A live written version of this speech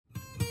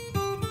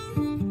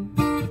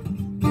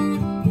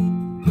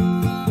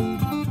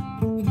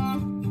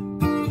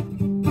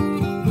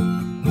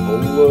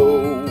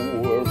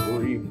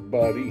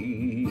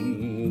everybody,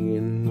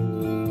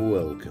 and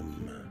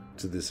welcome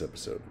to this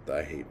episode of the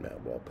I Hate Matt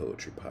Wall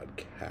Poetry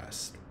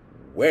Podcast,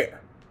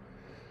 where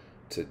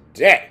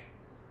today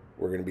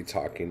we're going to be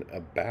talking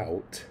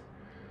about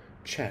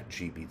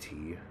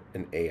ChatGPT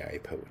and AI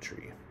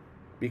poetry,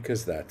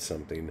 because that's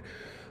something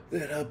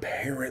that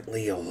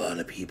apparently a lot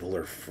of people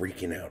are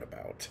freaking out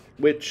about,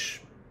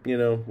 which, you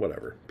know,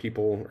 whatever.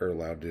 People are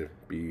allowed to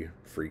be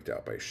freaked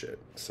out by shit,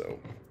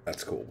 so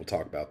that's cool. We'll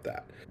talk about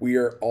that. We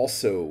are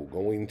also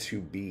going to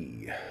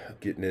be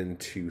getting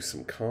into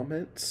some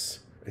comments.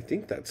 I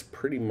think that's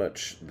pretty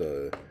much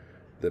the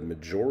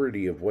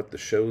majority of what the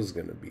show's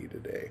going to be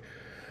today.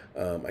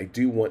 I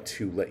do want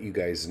to let you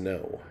guys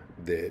know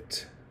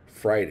that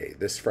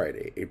this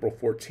Friday, April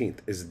 14th,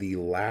 is the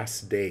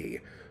last day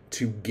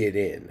to get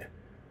in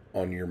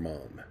on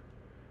Yermom.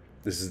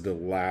 This is the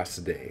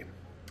last day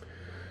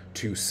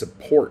to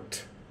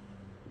support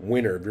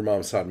winner of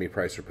Yermom Sawdoemee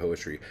Prize for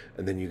Poetry,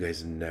 and then you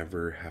guys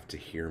never have to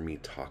hear me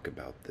talk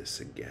about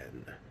this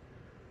again.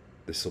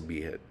 This will be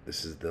it.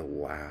 This is the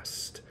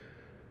last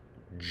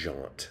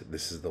jaunt.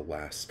 This is the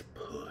last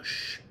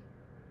push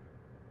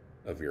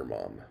of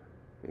Yermom.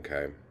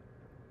 Okay?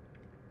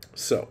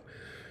 So,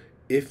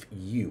 if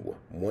you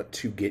want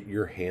to get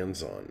your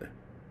hands on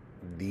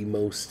the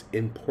most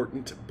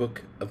important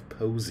book of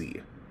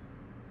poesy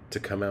to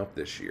come out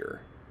this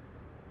year,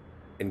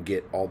 and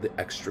get all the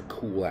extra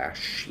cool ass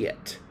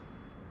shit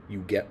you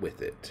get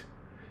with it,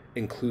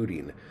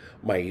 including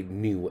my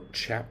new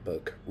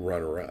chapbook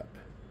runner-up,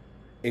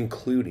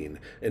 including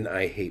an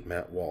I Hate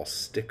Matt Wall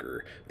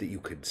sticker that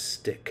you could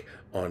stick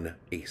on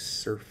a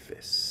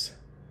surface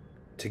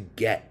to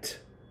get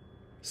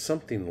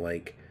something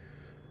like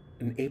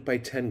an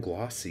 8x10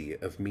 glossy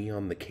of me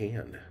on the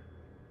can.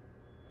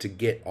 To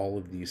get all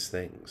of these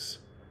things,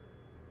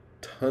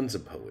 tons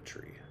of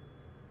poetry,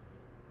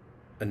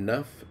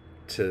 enough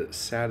to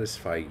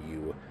satisfy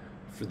you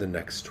for the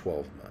next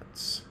 12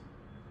 months,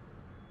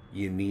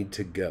 you need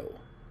to go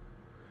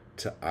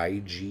to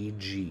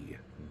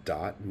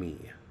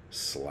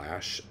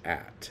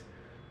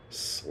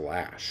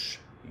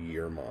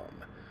igg.me/@/Yermom.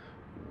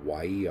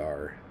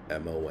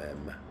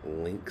 YERMOM.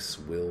 Links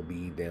will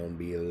be down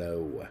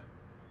below.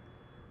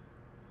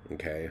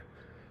 Okay?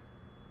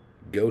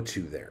 Go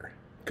to there.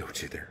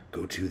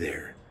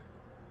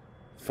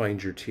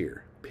 Find your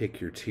tier. Pick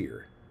your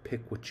tier.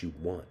 Pick what you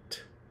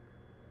want.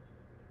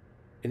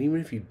 And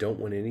even if you don't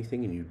want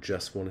anything and you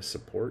just want to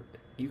support,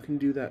 you can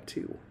do that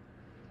too.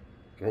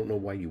 I don't know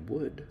why you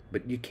would,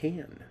 but you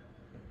can.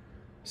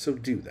 So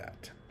do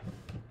that.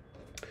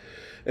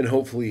 And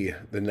hopefully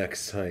the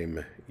next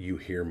time you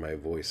hear my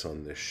voice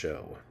on this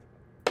show,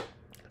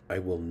 I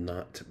will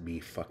not be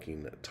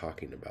fucking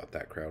talking about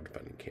that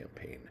crowdfunding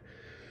campaign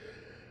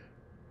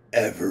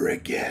ever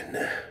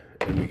again.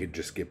 And we could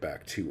just get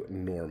back to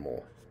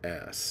normal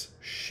ass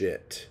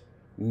shit.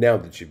 Now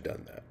that you've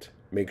done that,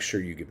 make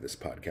sure you give this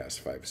podcast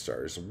 5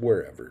 stars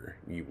wherever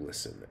you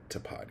listen to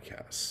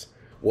podcasts.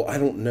 Well, I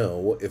don't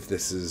know if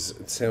it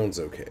sounds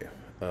okay.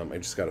 I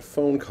just got a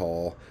phone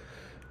call,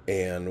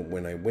 and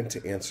when I went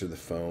to answer the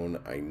phone,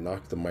 I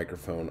knocked the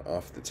microphone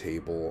off the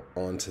table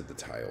onto the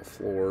tile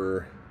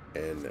floor,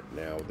 and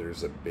now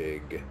there's a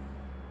big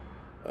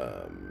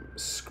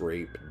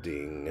scrape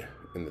ding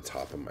in the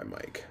top of my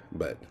mic.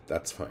 But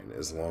that's fine,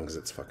 as long as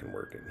it's fucking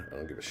working. I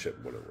don't give a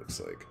shit what it looks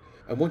like.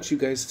 I want you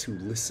guys to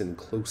listen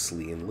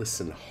closely and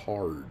listen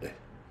hard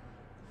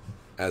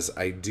as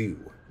I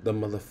do the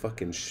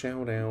motherfucking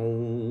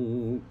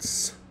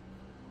shout-outs.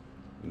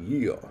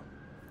 Yeah.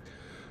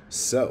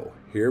 So,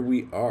 here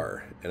we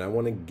are, and I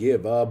want to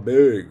give a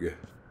big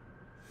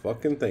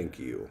fucking thank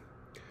you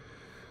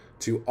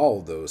to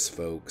all those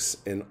folks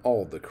and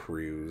all the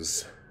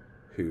crews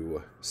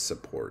who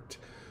support.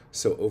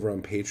 So, over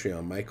on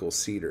Patreon, Michael,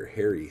 Cedar,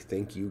 Harry,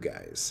 thank you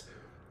guys.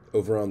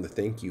 Over on the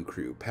Thank You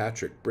crew,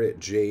 Patrick, Britt,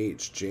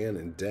 JH, Jan,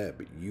 and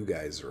Deb, you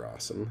guys are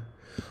awesome.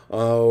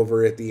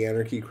 Over at the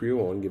Anarchy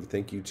Crewl, I want to give a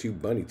thank you to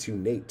Bunny, to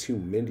Nate, to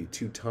Mindy,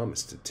 to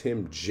Thomas, to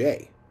Tim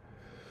J,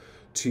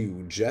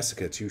 to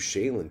Jessica, to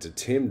Shaylin, to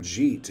Tim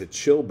G, to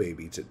Chill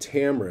Baby, to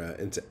Tamara,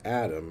 and to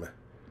Adam.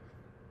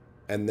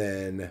 And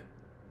then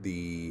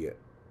the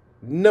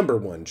number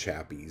one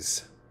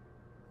chappies,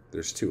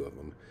 there's 2 of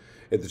them,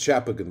 at the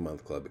Chapbook of the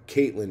Month Club,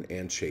 Caitlin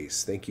and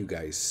Chase. Thank you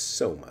guys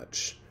so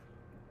much.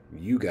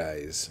 You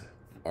guys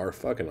are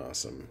fucking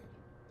awesome.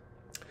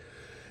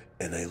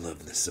 And I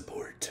love the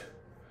support.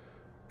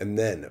 And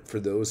then, for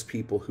those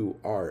people who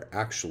are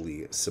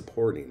actually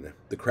supporting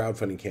the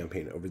crowdfunding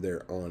campaign over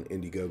there on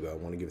Indiegogo, I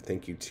want to give a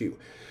thank you to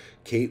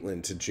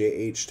Caitlin, to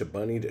JH, to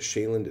Bunny, to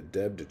Shaylin, to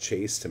Deb, to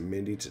Chase, to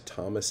Mindy, to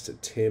Thomas, to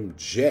Tim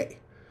J,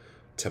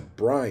 to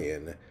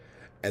Brian,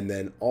 and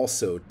then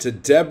also to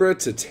Deborah,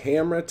 to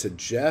Tamara, to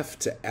Jeff,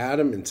 to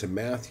Adam, and to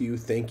Matthew.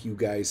 Thank you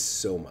guys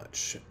so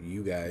much.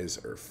 You guys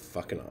are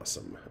fucking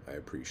awesome. I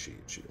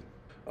appreciate you.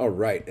 All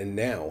right, and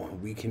now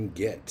we can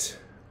get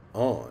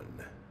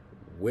on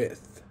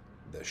with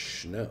the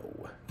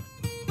schno.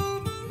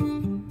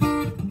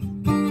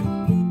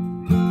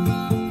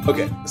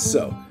 Okay,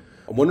 so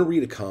I want to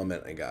read a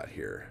comment I got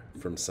here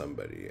from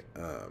somebody.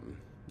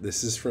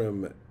 This is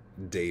from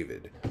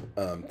David.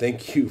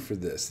 Thank you for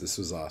this. This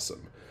was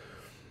awesome.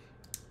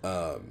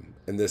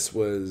 And this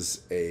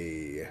was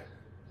a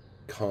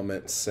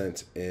comment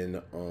sent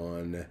in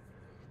on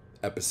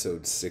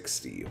episode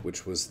 60,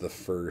 which was the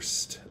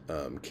first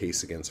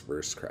Case Against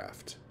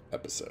Versecraft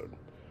episode.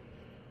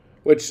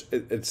 Which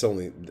that's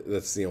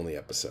the only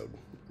episode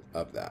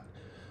of that.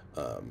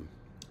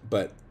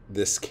 But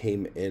this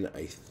came in,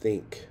 I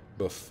think,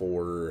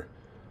 before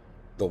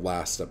the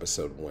last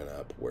episode went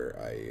up, where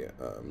I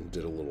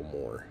did a little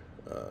more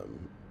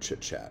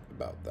chit chat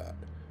about that.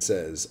 It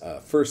says,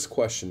 first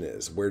question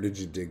is, where did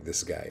you dig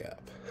this guy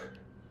up?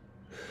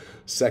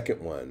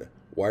 Second one,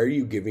 why are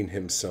you giving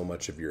him so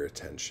much of your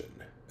attention?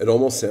 It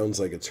almost sounds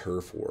like a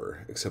turf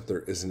war, except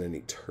there isn't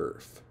any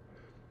turf.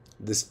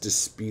 This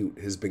dispute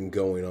has been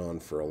going on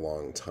for a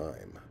long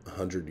time,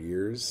 100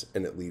 years,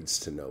 and it leads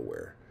to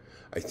nowhere.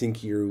 I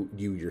think you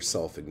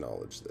yourself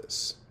acknowledge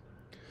this.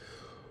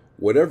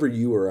 Whatever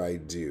you or I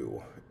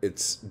do,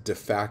 it's de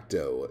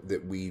facto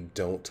that we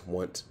don't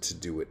want to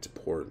do it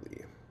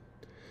poorly.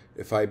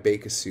 If I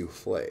bake a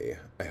souffle,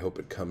 I hope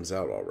it comes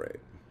out all right.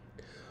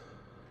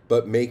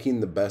 But making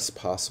the best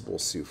possible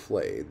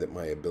souffle that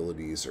my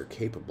abilities are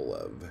capable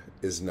of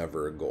is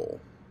never a goal.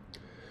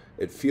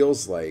 It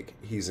feels like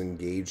he's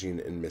engaging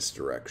in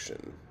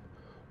misdirection.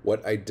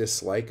 What I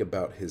dislike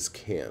about his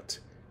cant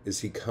is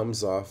he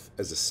comes off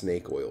as a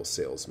snake oil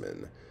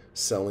salesman,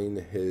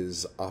 selling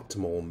his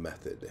optimal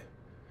method.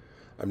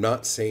 I'm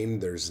not saying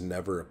there's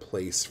never a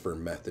place for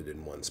method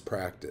in one's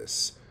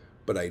practice,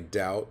 but I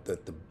doubt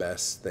that the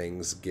best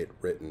things get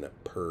written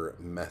per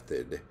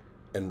method,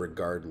 and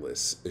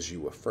regardless, as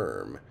you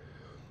affirm,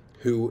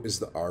 who is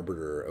the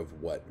arbiter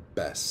of what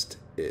best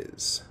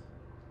is?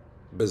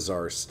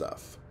 Bizarre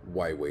stuff.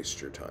 Why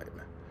waste your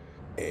time?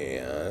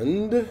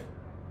 And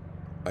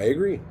I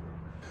agree.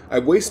 I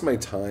waste my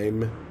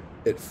time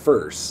at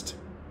first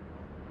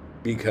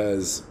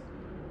because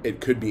it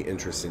could be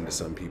interesting to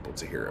some people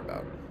to hear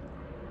about.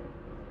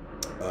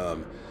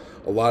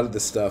 A lot of the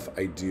stuff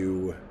I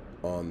do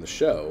on the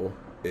show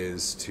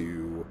is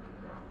to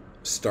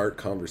start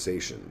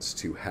conversations,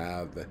 to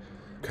have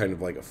kind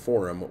of like a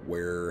forum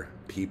where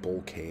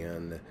people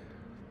can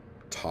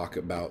talk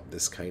about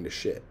this kind of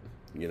shit,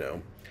 you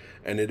know?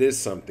 And it is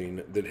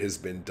something that has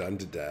been done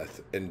to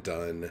death and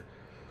done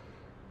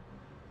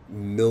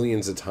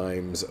millions of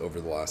times over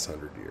the last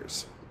 100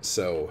 years.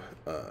 So,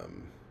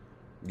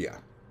 yeah,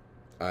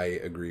 I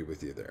agree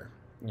with you there.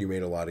 You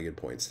made a lot of good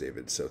points,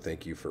 David, so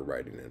thank you for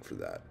writing in for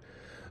that.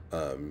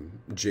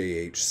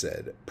 JH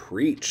said,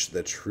 preach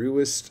the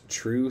truest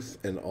truth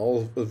and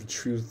all of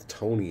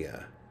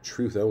Truthonia.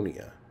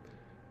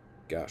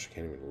 Gosh, I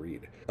can't even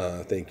read.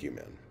 Thank you,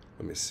 man.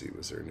 Let me see,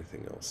 was there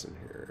anything else in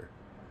here?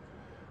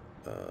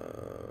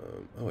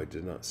 Oh, I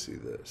did not see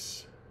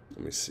this.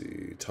 Let me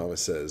see.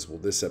 Thomas says, well,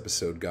 this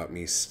episode got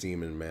me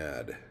steaming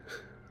mad.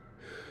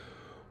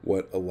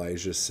 What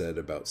Elijah said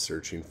about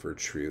searching for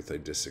truth, I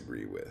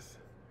disagree with.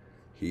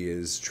 He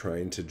is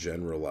trying to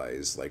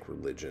generalize like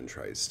religion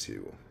tries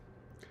to.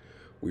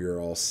 We are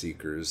all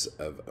seekers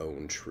of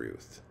own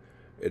truth.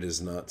 It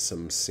is not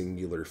some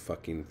singular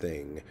fucking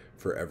thing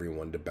for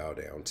everyone to bow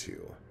down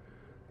to.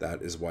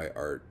 That is why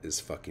art is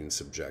fucking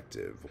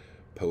subjective.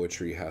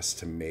 Poetry has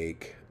to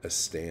make a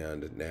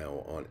stand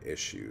now on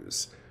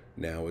issues.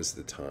 Now is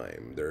the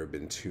time. There have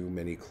been too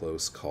many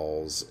close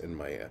calls in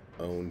my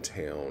own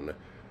town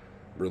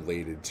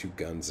related to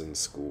guns in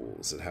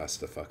schools. It has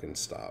to fucking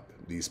stop.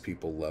 These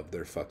people love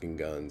their fucking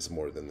guns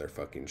more than their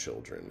fucking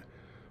children.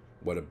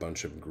 What a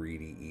bunch of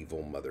greedy,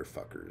 evil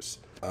motherfuckers.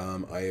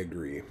 I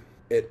agree.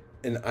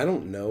 And I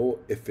don't know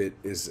if it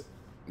is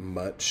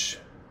much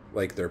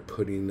like they're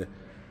putting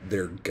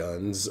their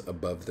guns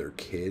above their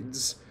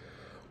kids,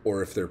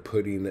 or if they're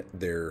putting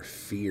their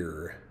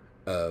fear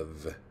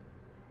of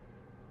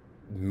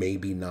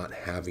maybe not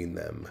having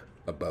them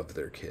above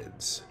their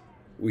kids.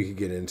 We could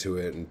get into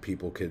it and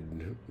people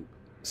could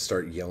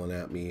start yelling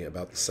at me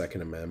about the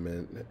Second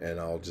Amendment, and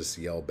I'll just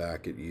yell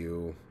back at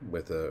you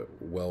with a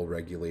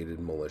well-regulated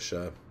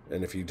militia.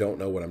 And if you don't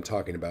know what I'm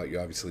talking about, you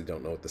obviously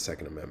don't know what the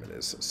Second Amendment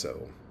is,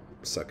 so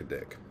suck a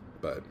dick.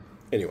 But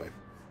anyway.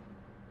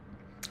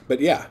 But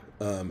yeah,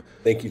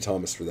 thank you,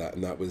 Thomas, for that.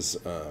 And that was,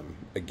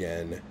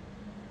 again,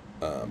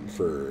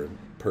 for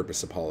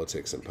Purpose of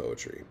Politics and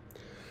Poetry.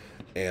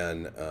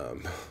 And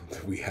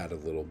we had a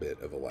little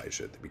bit of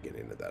Elijah at the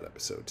beginning of that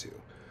episode, too.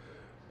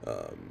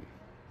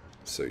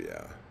 So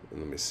yeah, and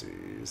let me see,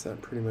 is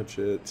that pretty much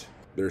it?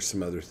 There's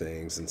some other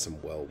things and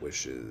some well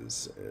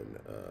wishes, and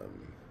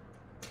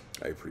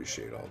I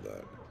appreciate all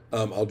that.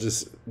 I'll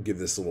just give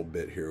this little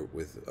bit here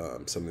with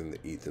something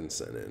that Ethan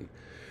sent in.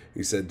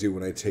 He said, dude,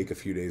 when I take a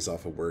few days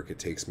off of work, it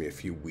takes me a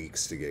few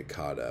weeks to get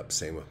caught up.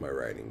 Same with my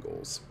writing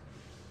goals.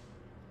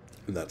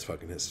 And that's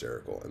fucking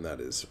hysterical, and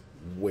that is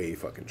way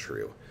fucking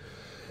true.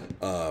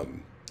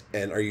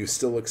 And are you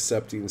still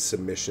accepting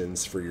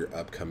submissions for your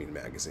upcoming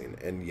magazine?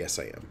 And yes,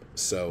 I am.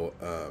 So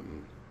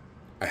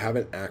I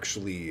haven't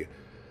actually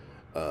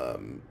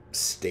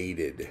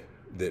stated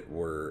that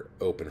we're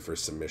open for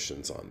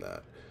submissions on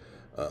that.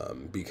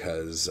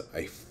 Because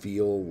I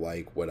feel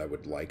like what I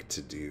would like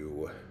to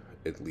do,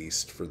 at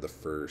least for the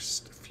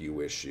first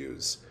few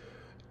issues,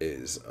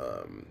 is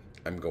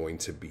I'm going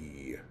to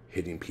be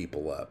hitting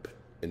people up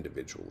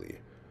individually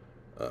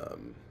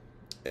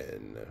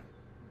and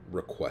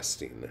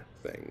requesting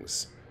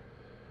things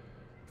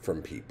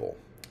from people.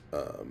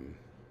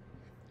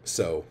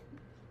 So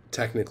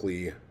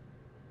technically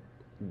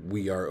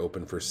we are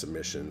open for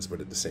submissions, but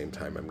at the same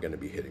time I'm going to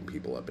be hitting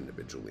people up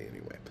individually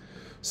anyway.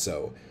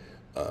 So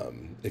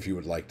if you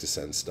would like to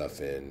send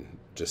stuff in,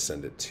 just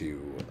send it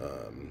to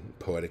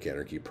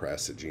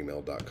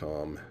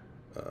poeticanarchypress@gmail.com,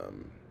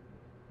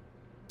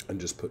 and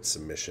just put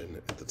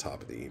submission at the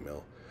top of the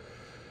email,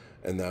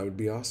 and that would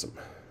be awesome.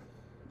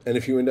 And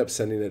if you end up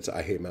sending it to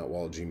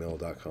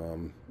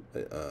ihatemattwall@gmail.com,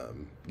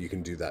 you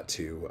can do that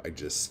too. I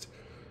just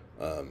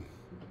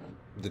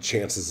the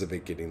chances of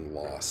it getting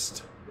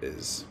lost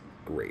is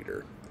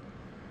greater.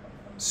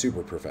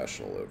 Super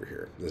professional over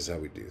here. This is how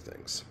we do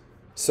things.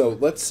 So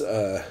let's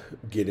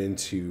get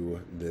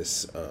into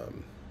this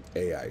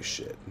AI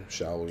shit,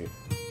 shall we?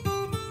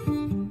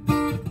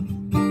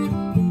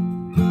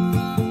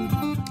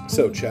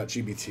 So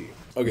ChatGPT.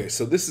 Okay,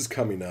 so this is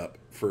coming up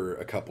for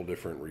a couple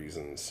different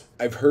reasons.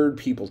 I've heard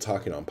people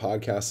talking on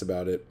podcasts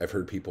about it. I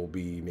heard people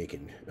be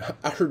making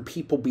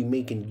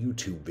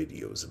YouTube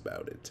videos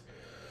about it.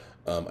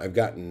 I've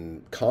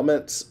gotten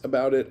comments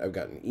about it. I've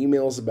gotten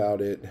emails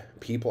about it.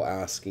 People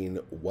asking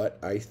what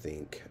I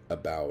think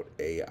about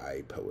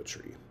AI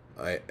poetry.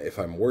 If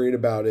I'm worried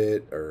about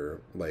it,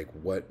 or like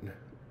what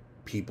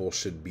people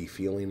should be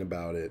feeling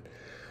about it.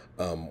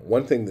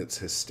 One thing that's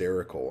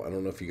hysterical, I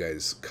don't know if you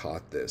guys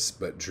caught this,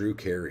 but Drew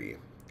Carey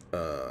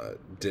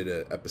did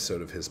an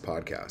episode of his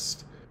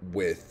podcast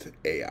with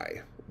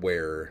AI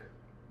where,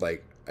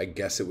 like, I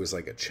guess it was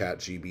like a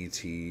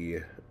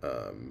ChatGPT,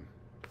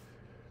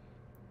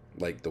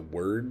 like the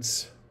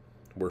words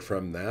were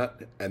from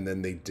that, and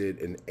then they did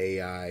an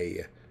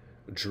AI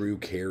Drew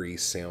Carey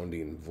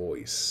sounding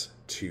voice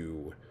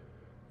to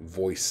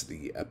voice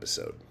the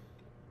episode.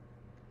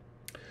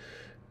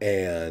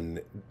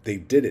 And they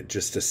did it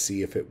just to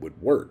see if it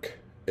would work,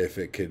 if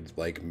it could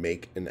like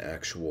make an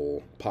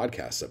actual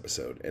podcast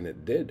episode, and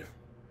it did.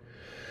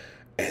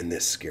 And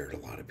this scared a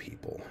lot of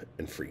people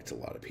and freaked a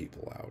lot of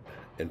people out,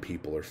 and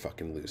people are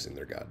fucking losing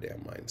their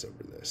goddamn minds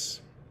over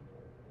this.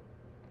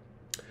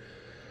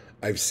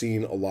 I've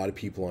seen a lot of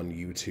people on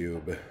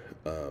YouTube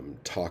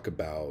talk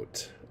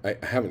about, I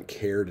haven't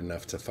cared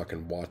enough to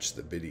fucking watch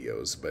the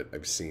videos, but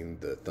I've seen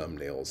the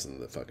thumbnails and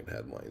the fucking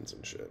headlines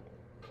and shit,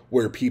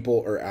 where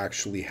people are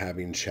actually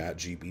having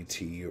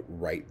ChatGPT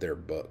write their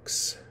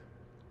books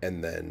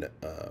and then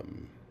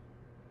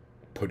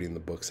putting the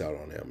books out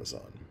on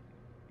Amazon.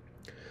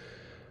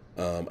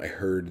 I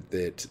heard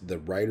that the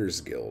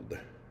Writers Guild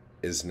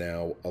is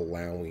now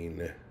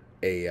allowing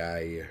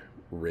AI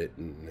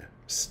written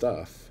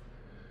stuff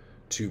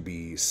to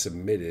be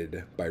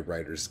submitted by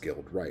Writers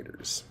Guild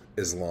writers,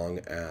 as long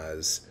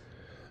as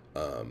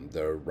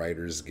the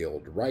Writers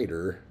Guild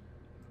writer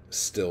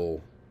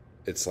still,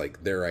 it's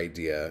like their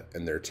idea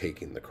and they're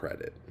taking the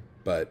credit.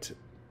 But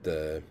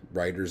the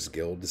Writers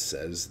Guild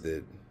says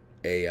that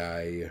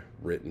AI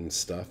written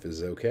stuff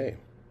is okay.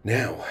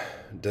 Now,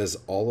 does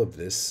all of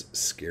this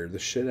scare the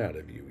shit out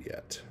of you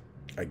yet?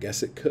 I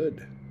guess it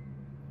could.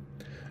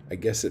 I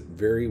guess it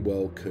very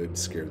well could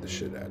scare the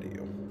shit out of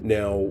you.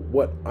 Now,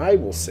 what I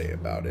will say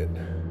about it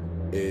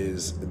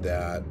is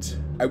that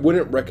I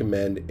wouldn't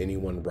recommend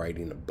anyone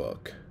writing a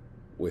book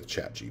with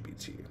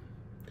ChatGPT.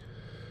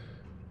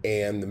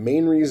 And the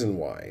main reason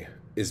why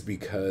is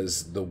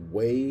because the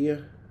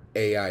way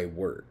AI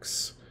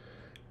works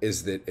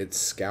is that it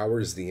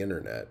scours the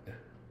internet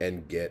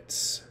and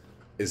gets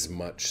as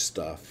much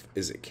stuff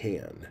as it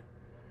can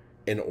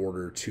in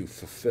order to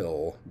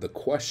fulfill the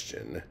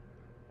question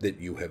that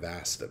you have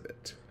asked of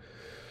it.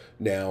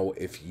 Now,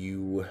 if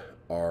you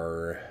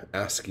are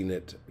asking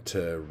it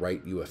to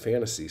write you a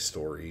fantasy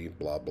story,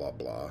 blah, blah,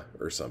 blah,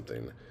 or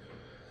something,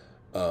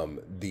 a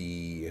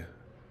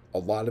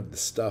lot of the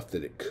stuff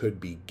that it could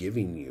be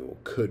giving you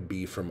could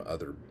be from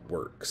other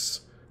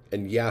works.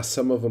 And yeah,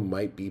 some of them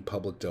might be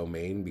public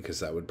domain, because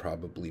that would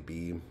probably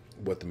be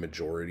what the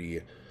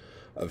majority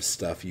of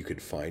stuff you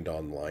could find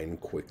online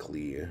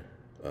quickly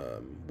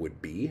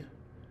would be.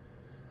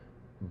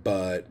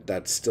 But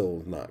that's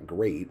still not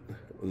great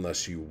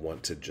unless you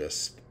want to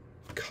just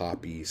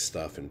copy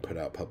stuff and put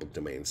out public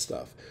domain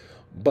stuff.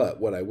 But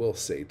what I will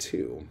say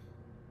too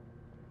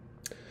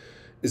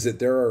is that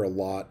there are a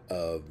lot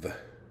of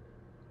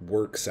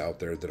works out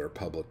there that are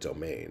public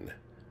domain,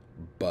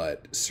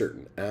 but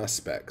certain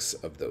aspects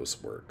of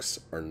those works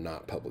are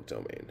not public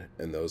domain,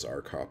 and those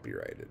are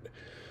copyrighted.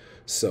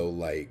 So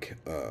like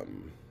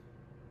the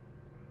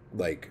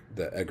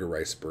Edgar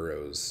Rice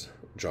Burroughs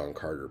John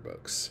Carter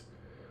books,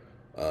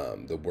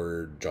 the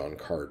word John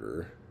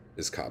Carter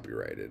is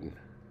copyrighted.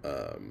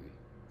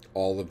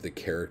 All of the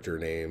character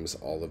names,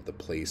 all of the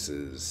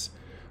places,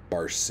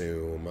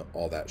 Barsoom,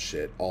 all that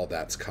shit, all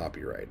that's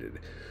copyrighted.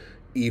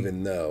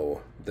 even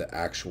though the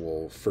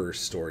actual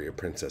first story of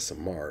Princess of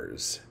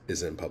Mars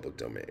is in public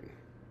domain.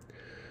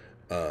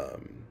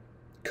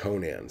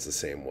 Conan's the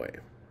same way.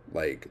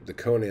 Like, the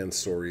Conan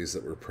stories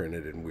that were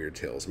printed in Weird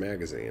Tales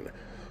magazine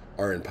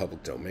are in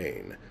public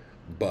domain,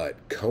 but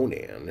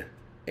Conan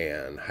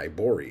and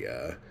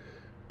Hyboria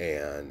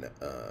and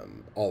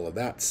all of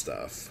that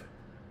stuff,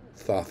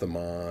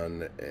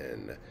 Thothamon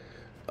and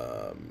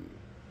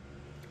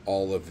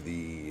all of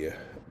the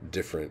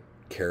different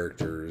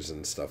characters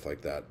and stuff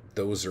like that,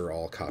 those are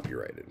all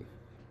copyrighted.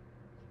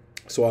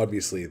 So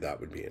obviously that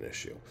would be an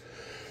issue.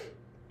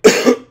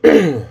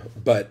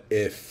 But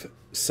if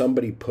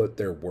somebody put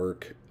their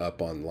work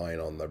up online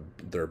on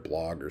their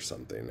blog or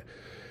something,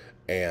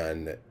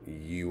 and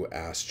you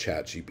ask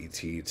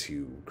ChatGPT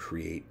to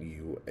create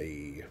you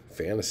a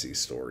fantasy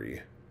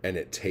story, and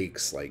it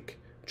takes like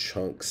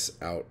chunks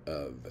out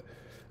of,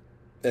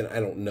 and I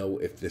don't know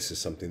if this is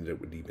something that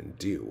it would even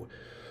do,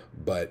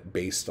 but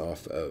based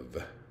off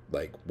of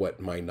like what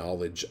my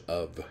knowledge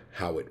of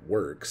how it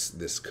works,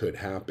 this could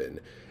happen.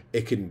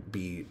 It can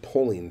be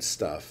pulling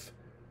stuff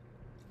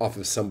off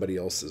of somebody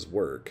else's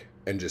work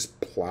and just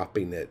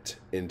plopping it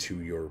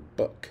into your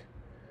book.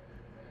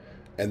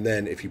 And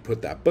then if you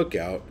put that book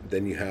out,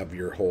 then you have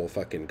your whole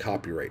fucking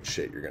copyright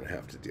shit you're going to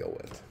have to deal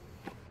with.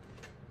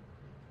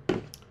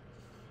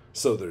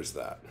 So there's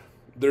that.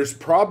 There's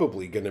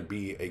probably going to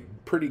be a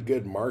pretty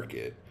good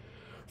market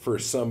for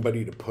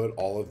somebody to put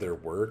all of their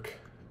work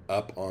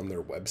up on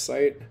their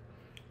website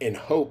in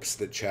hopes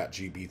that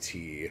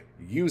ChatGPT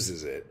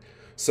uses it,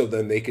 so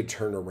then they could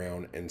turn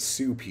around and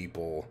sue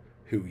people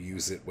who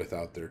use it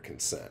without their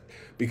consent.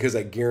 Because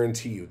I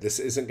guarantee you, this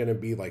isn't going to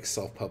be like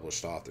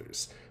self-published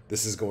authors.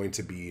 This is going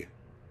to be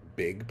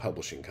big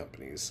publishing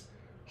companies,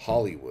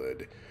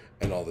 Hollywood,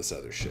 and all this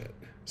other shit.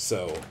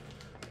 So,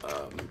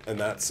 and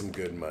that's some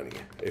good money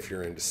if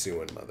you're into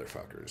suing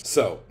motherfuckers.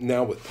 So,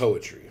 now with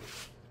poetry.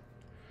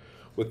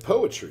 With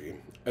poetry,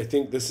 I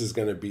think this is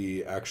going to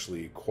be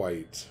actually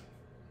quite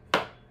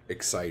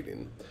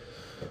exciting,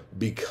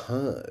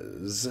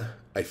 because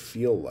I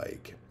feel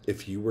like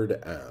if you were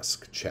to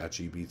ask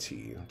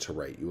ChatGPT to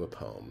write you a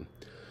poem,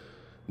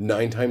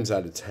 9 times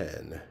out of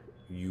 10,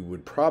 you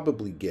would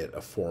probably get a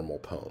formal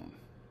poem.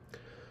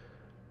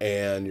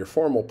 And your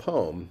formal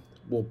poem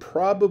will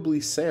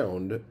probably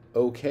sound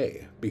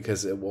okay,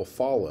 because it will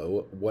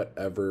follow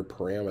whatever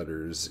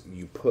parameters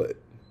you put.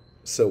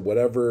 So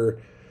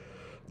whatever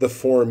the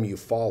form you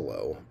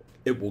follow,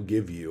 it will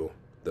give you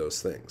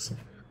those things.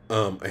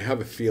 I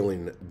have a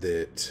feeling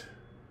that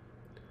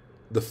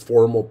the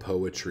formal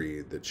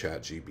poetry that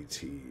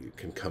ChatGPT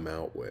can come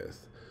out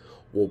with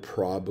will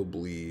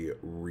probably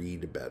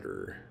read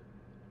better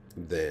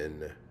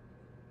than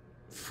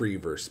free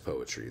verse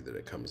poetry that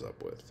it comes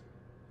up with.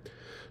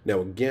 Now,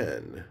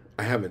 again,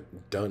 I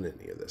haven't done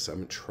any of this. I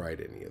haven't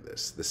tried any of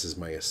this. This is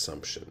my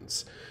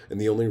assumptions.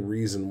 And the only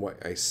reason why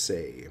I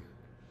say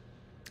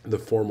the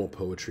formal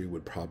poetry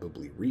would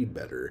probably read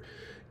better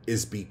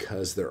is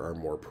because there are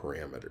more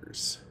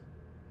parameters.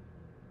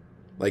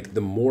 Like,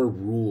 the more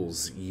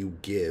rules you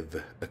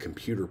give a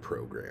computer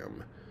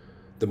program,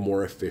 the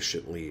more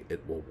efficiently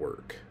it will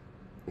work.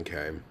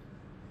 Okay?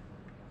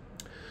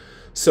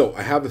 So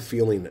I have a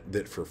feeling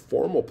that for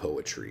formal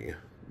poetry,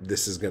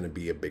 this is going to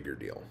be a bigger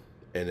deal,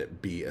 and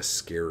it be a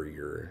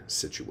scarier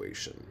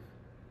situation.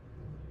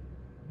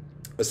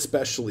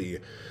 Especially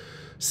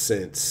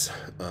since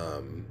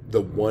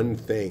the one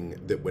thing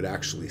that would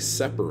actually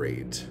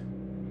separate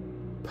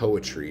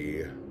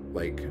poetry,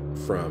 like,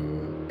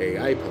 from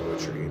AI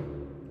poetry,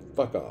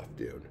 fuck off,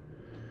 dude,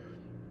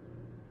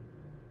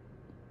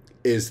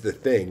 is the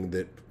thing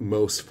that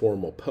most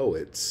formal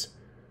poets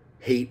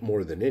hate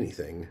more than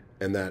anything,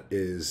 and that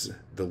is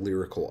the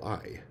lyrical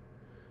eye.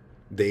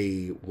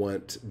 They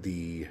want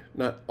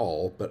not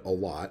all, but a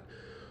lot,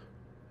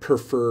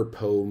 prefer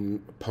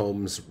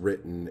poems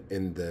written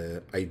in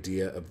the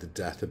idea of the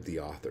death of the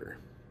author,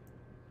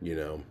 you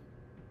know?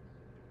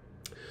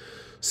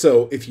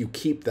 So if you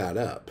keep that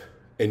up,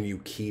 and you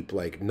keep,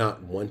 like,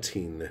 not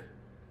wanting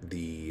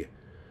the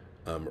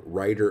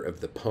writer of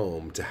the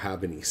poem to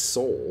have any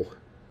soul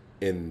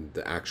in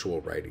the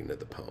actual writing of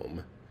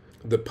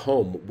the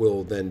poem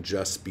will then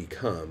just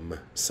become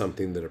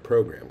something that a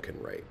program can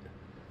write.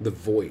 The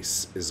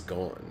voice is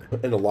gone.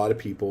 And a lot of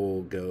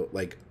people go,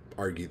 like,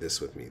 argue this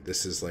with me.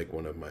 This is like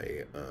one of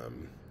my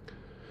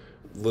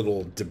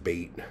little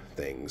debate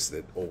things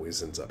that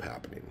always ends up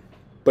happening.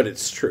 But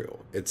it's true.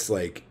 It's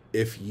like,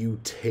 if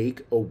you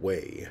take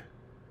away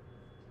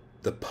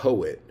the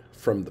poet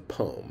from the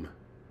poem,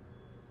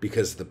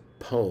 because the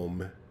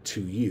poem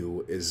to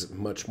you is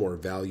much more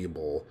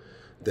valuable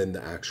than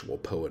the actual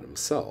poet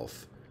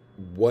himself,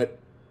 what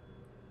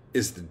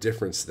is the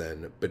difference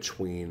then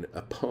between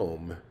a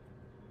poem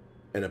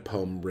and a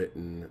poem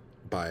written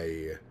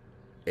by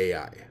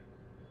AI?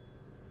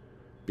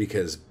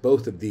 Because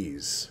both of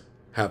these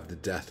have the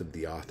death of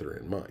the author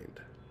in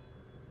mind.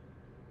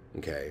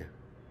 Okay?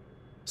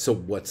 So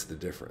what's the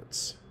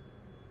difference?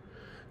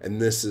 And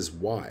this is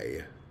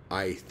why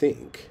I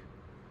think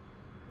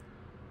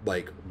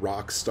like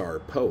rock star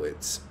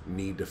poets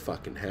need to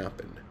fucking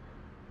happen.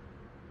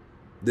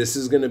 This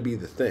is going to be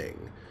the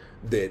thing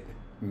that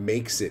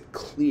makes it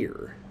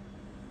clear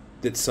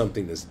that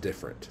something is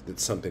different, that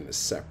something is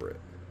separate.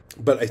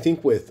 But I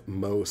think with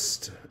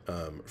most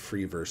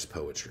free verse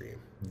poetry,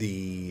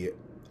 the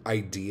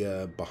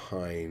idea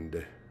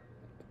behind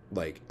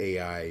like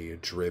AI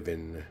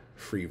driven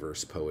free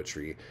verse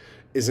poetry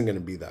isn't going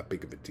to be that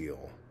big of a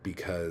deal,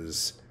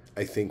 because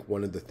I think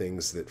one of the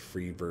things that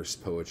free verse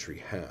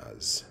poetry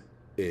has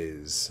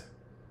is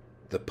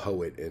the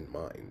poet in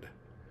mind.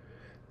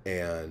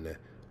 And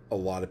a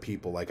lot of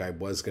people, like, I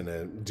was going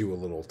to do a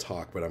little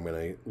talk, but I'm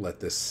going to let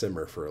this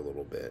simmer for a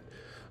little bit.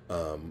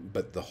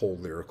 But the whole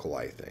lyrical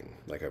eye thing,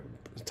 like I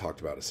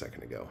talked about a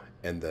second ago,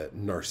 and the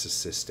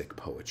narcissistic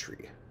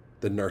poetry,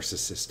 the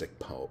narcissistic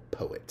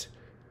poet,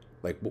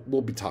 like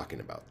we'll be talking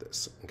about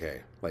this,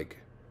 okay? Like,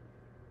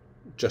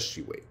 just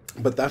you wait.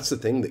 But that's the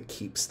thing that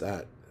keeps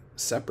that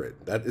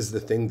separate. That is the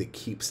thing that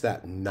keeps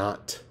that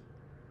not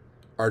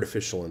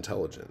artificial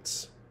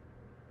intelligence.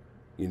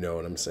 You know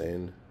what I'm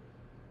saying?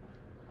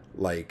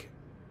 Like,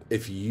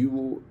 if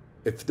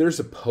there's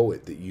a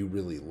poet that you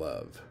really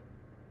love,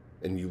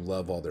 and you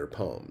love all their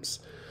poems,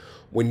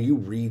 when you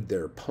read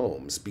their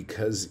poems,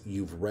 because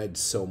you've read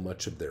so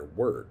much of their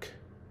work,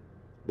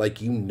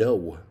 like, you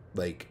know,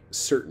 like,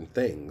 certain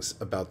things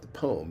about the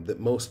poem that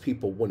most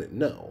people wouldn't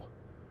know,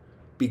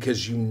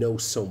 because you know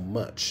so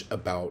much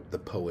about the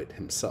poet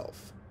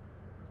himself.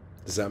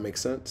 Does that make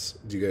sense?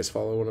 Do you guys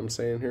follow what I'm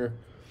saying here?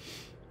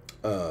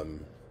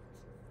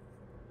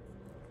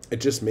 It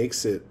just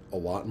makes it a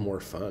lot more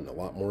fun, a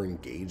lot more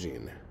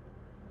engaging.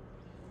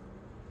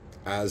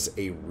 As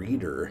a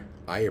reader,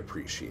 I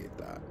appreciate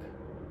that.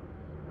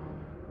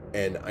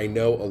 And I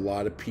know a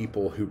lot of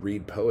people who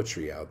read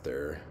poetry out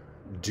there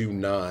do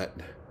not,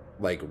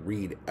 like,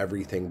 read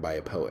everything by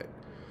a poet.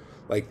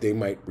 Like, they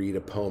might read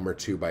a poem or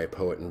two by a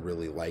poet and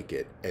really like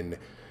it, and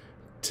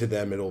to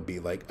them it'll be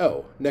like,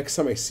 oh, next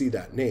time I see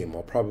that name,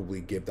 I'll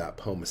probably give that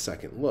poem a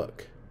second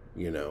look.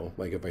 You know,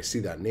 like if I see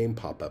that name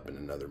pop up in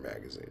another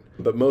magazine.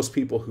 But most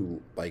people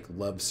who, like,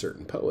 love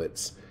certain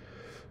poets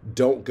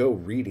don't go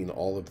reading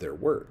all of their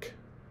work.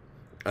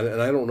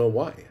 And I don't know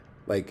why.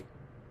 Like,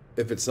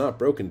 if it's not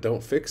broken,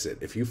 don't fix it.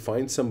 If you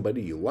find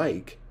somebody you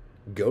like,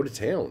 go to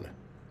town.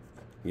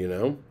 You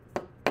know?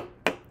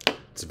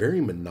 It's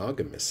very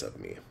monogamous of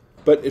me.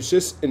 But it's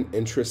just an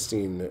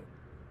interesting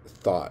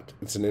thought.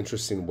 It's an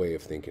interesting way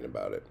of thinking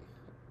about it.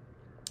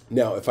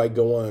 Now, if I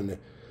go on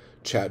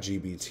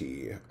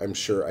ChatGPT, I'm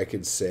sure I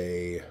could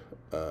say,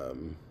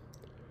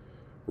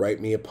 write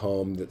me a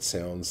poem that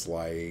sounds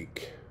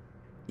like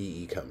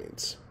E.E.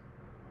 Cummings.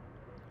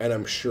 And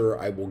I'm sure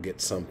I will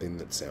get something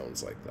that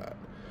sounds like that.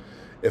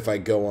 If I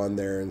go on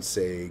there and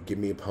say, give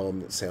me a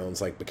poem that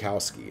sounds like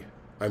Bukowski,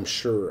 I'm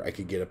sure I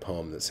could get a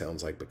poem that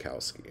sounds like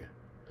Bukowski.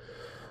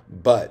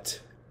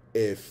 But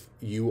if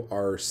you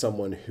are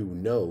someone who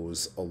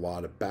knows a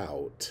lot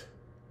about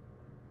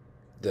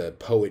the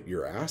poet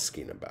you're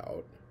asking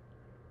about,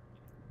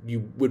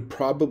 you would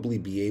probably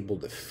be able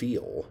to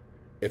feel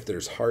if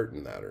there's heart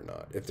in that or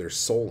not, if there's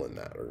soul in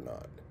that or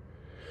not.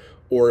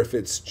 Or if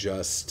it's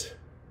just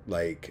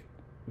like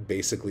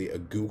basically a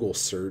Google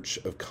search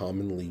of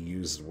commonly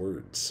used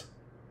words,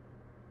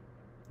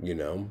 you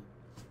know?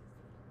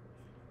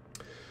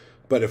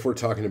 But if we're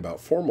talking about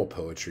formal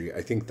poetry,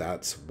 I think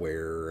that's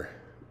where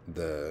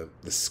the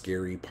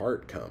scary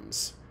part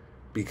comes,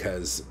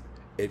 because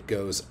it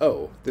goes,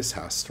 oh, this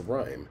has to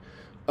rhyme.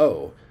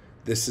 Oh,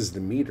 this is the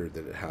meter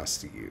that it has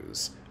to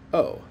use.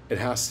 Oh, it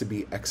has to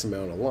be X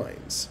amount of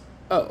lines.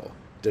 Oh,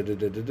 da da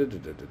da da da da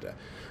da da.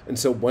 And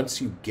so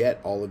once you get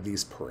all of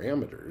these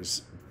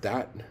parameters,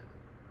 that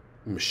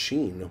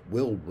machine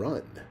will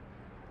run,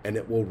 and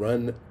it will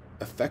run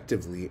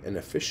effectively and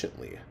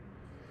efficiently.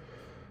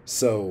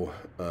 So,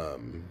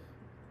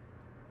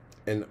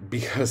 and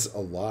because a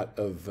lot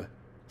of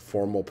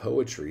formal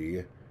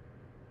poetry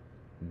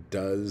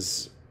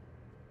does,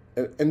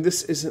 and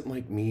this isn't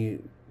like me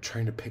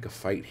trying to pick a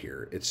fight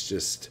here, it's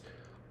just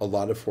a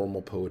lot of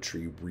formal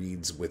poetry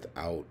reads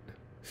without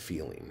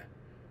feeling.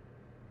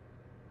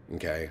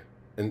 Okay?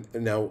 And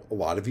now a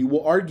lot of you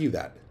will argue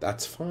that.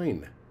 That's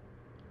fine.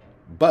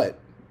 But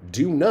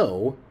do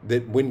know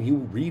that when you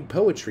read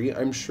poetry,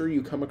 I'm sure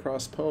you come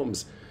across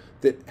poems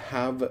that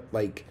have,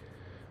 like,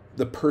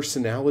 the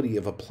personality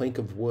of a plank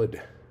of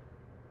wood.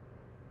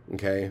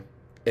 Okay?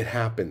 It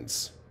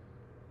happens.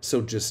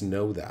 So just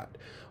know that.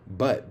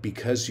 But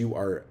because you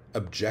are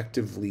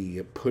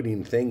objectively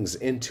putting things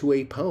into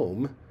a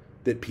poem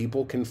that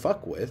people can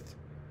fuck with,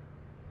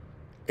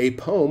 a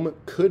poem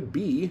could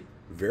be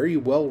very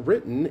well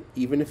written,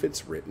 even if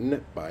it's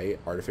written by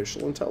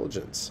artificial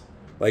intelligence.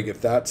 Like,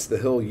 if that's the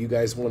hill you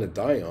guys want to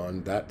die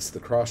on, that's the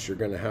cross you're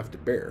going to have to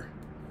bear.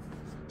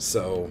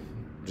 So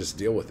just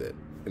deal with it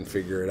and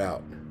figure it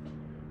out,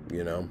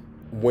 you know?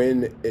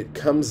 When it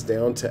comes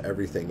down to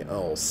everything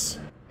else,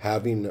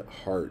 having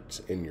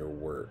heart in your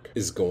work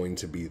is going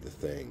to be the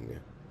thing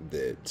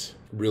that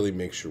really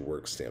makes your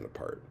work stand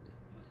apart.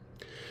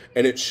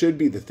 And it should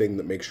be the thing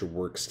that makes your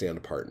work stand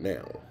apart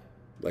now.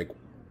 like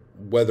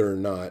whether or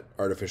not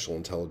artificial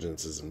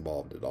intelligence is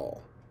involved at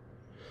all.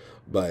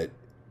 But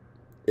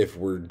if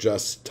we're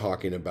just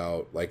talking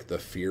about like the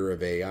fear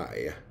of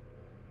AI,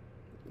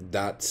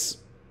 that's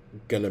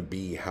gonna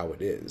be how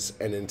it is.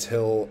 And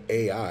until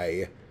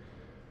AI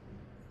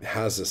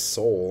has a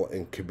soul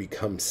and could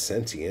become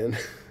sentient,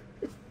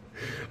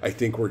 I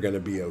think we're gonna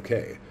be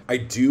okay. I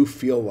do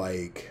feel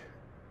like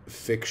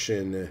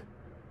fiction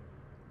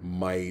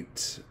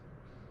might,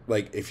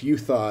 like, if you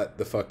thought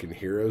the fucking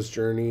hero's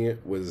journey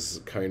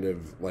was kind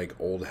of like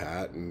old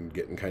hat and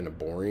getting kind of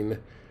boring,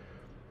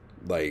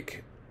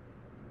 like,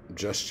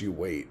 just you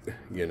wait,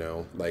 you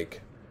know?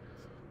 Like,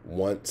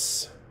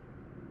 once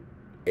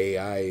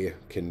AI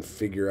can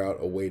figure out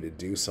a way to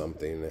do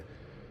something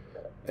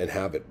and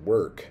have it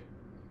work,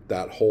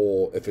 that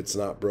whole, if it's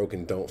not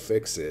broken, don't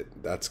fix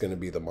it, that's going to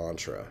be the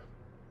mantra.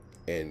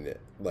 And,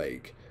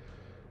 like,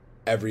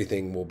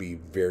 everything will be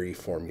very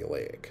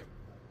formulaic.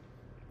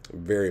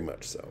 Very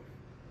much so.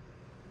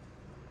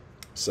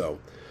 So,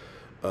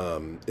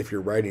 if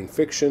you're writing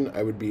fiction,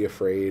 I would be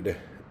afraid.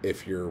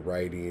 If you're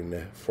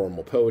writing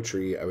formal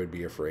poetry, I would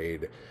be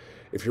afraid.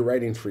 If you're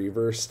writing free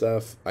verse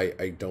stuff,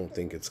 I don't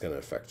think it's going to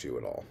affect you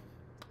at all.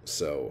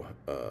 So,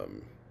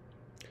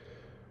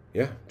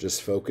 yeah,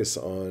 just focus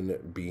on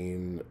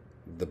being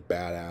the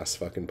badass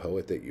fucking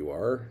poet that you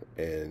are,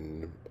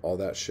 and all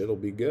that shit will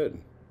be good.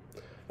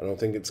 I don't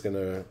think it's going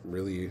to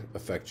really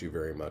affect you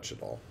very much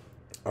at all.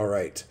 All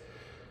right.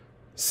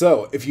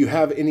 So, if you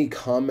have any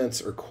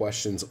comments or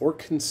questions or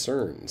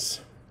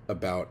concerns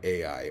about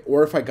AI,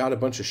 or if I got a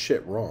bunch of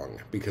shit wrong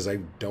because I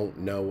don't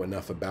know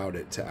enough about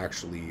it to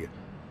actually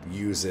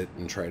use it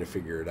and try to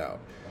figure it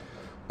out,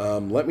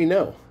 let me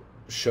know.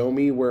 Show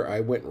me where I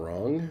went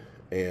wrong,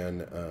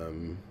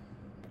 and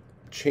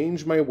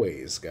change my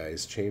ways,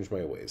 guys. Change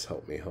my ways.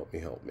 Help me, help me,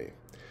 help me.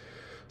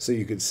 So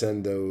you could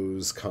send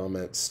those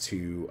comments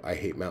to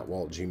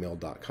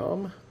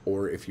ihatemattwall@gmail.com,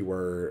 or if you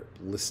are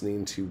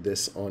listening to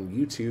this on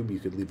YouTube, you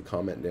could leave a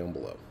comment down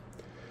below.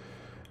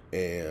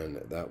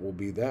 And that will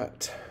be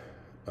that.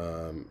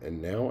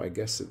 And now I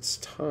guess it's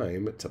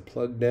time to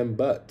plug them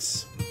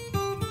butts.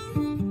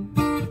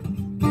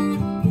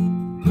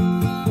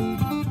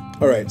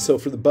 All right, so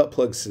for the butt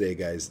plugs today,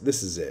 guys,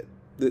 this is it.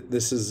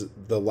 This is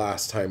the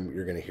last time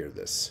you're going to hear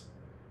this.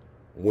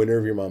 Winner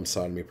of Yermom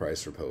Sawdoemee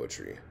Prize for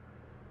Poetry.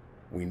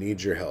 We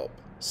need your help.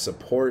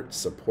 Support,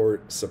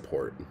 support,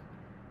 support.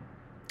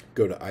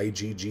 Go to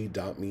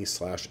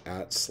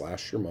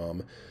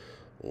igg.me/@/Yermom.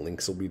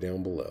 Links will be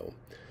down below.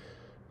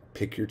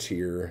 Pick your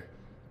tier,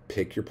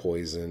 pick your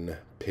poison,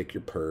 pick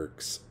your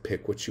perks,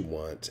 pick what you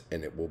want,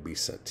 and it will be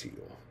sent to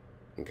you.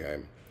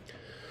 Okay?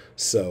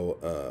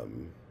 So,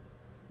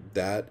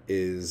 that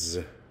is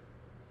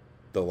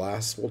the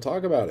last we'll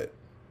talk about it,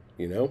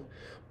 you know?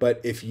 But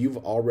if you've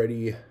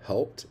already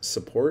helped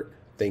support,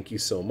 thank you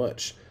so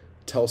much.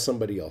 Tell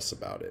somebody else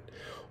about it,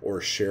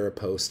 or share a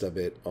post of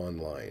it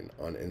online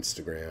on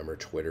Instagram or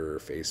Twitter or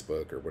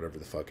Facebook or whatever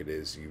the fuck it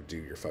is you do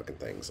your fucking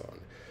things on.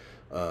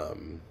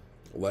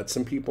 Let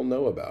some people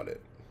know about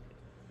it.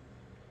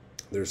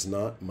 There's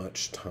not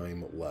much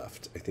time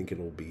left. I think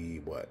it'll be,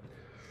 what,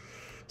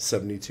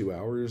 72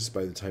 hours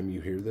by the time you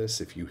hear this,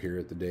 if you hear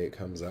it the day it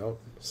comes out,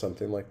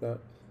 something like that.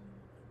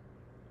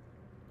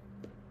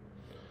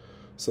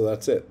 So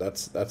that's it.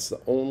 That's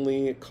the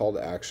only call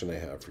to action I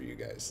have for you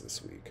guys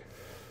this week.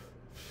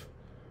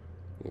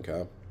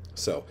 Okay?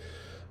 So,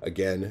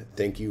 again,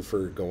 thank you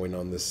for going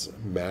on this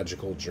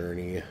magical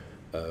journey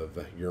of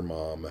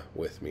Yermom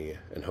with me,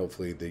 and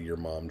hopefully the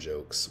Yermom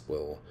jokes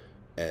will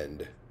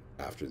end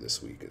after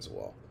this week as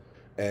well.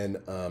 And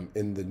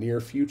in the near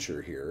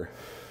future here,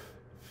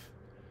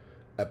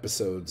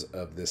 episodes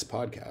of this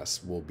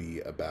podcast will be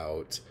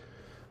about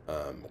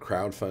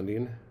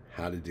crowdfunding,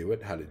 how to do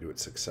it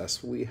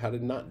successfully, how to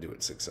not do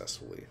it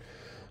successfully,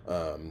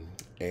 and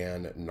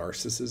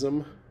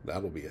narcissism.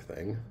 That'll be a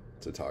thing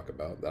to talk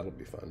about. That'll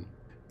be fun.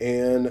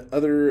 And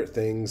other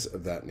things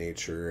of that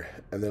nature.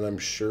 And then I'm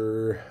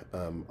sure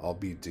I'll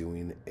be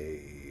doing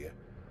a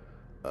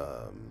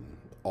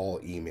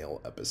all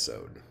email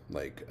episode,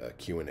 like a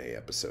Q&A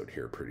episode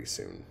here pretty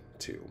soon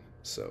too.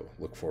 So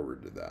look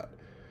forward to that.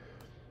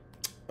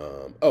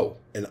 Oh,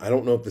 and I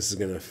don't know if this is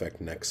going to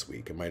affect next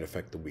week. It might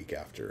affect the week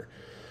after.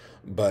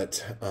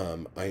 But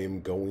I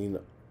am going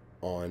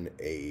on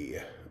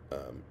a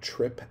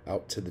trip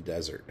out to the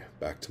desert,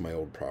 back to my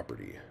old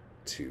property,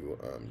 to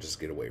just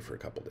get away for a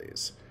couple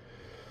days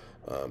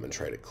and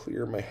try to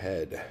clear my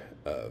head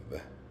of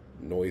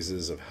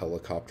noises of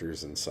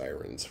helicopters and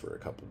sirens for a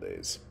couple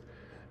days,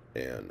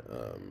 and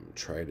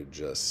try to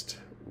just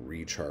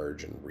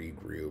recharge and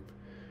regroup,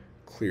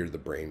 clear the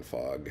brain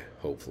fog,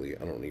 hopefully.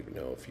 I don't even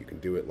know if you can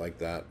do it like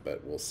that,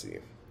 but we'll see.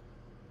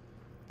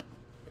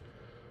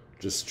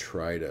 Just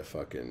try to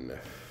fucking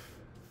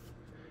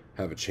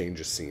have a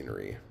change of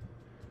scenery,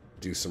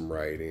 do some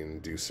writing,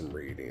 do some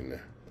reading,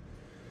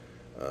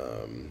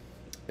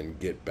 and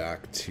get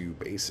back to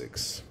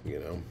basics, you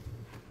know?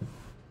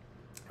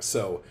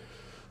 So,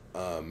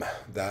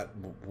 That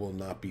will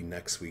not be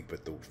next week,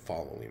 but the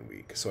following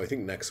week. So I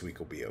think next week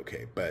will be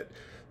okay. But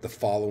the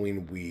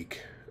following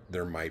week,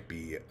 there might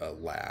be a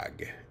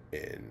lag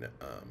in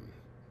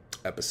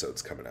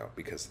episodes coming out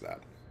because of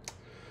that.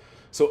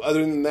 So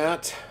other than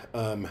that,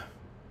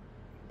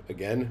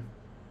 again,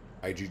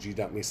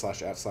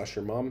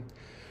 igg.me/@Yermom.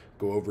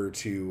 Go over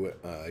to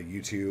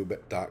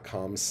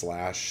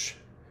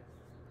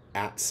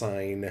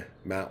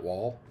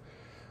youtube.com/@Matt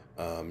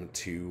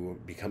to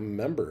become a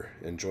member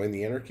and join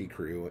the Anarchy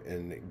Crew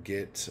and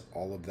get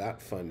all of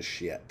that fun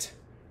shit.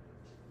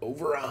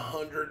 Over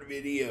 100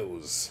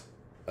 videos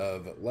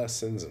of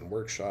lessons and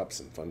workshops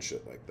and fun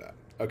shit like that.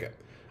 Okay,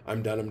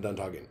 I'm done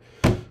talking.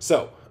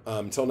 So,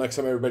 until next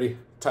time, everybody,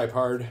 type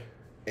hard,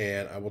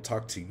 and I will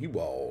talk to you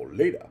all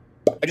later.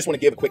 I just want to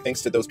give a quick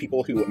thanks to those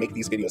people who make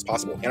these videos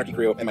possible. Anarchy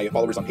Crewl and my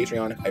followers on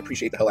Patreon. I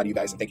appreciate the hell out of you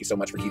guys. Thank you so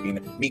much for keeping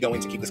me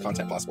going to keep this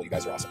content possible. You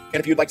guys are awesome. And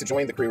if you'd like to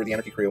join the crew or the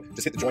Anarchy Crew,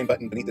 just hit the join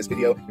button beneath this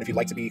video. And if you'd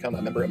like to become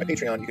a member of my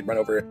Patreon, you can run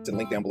over to the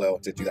link down below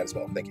to do that as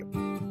well. Thank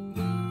you.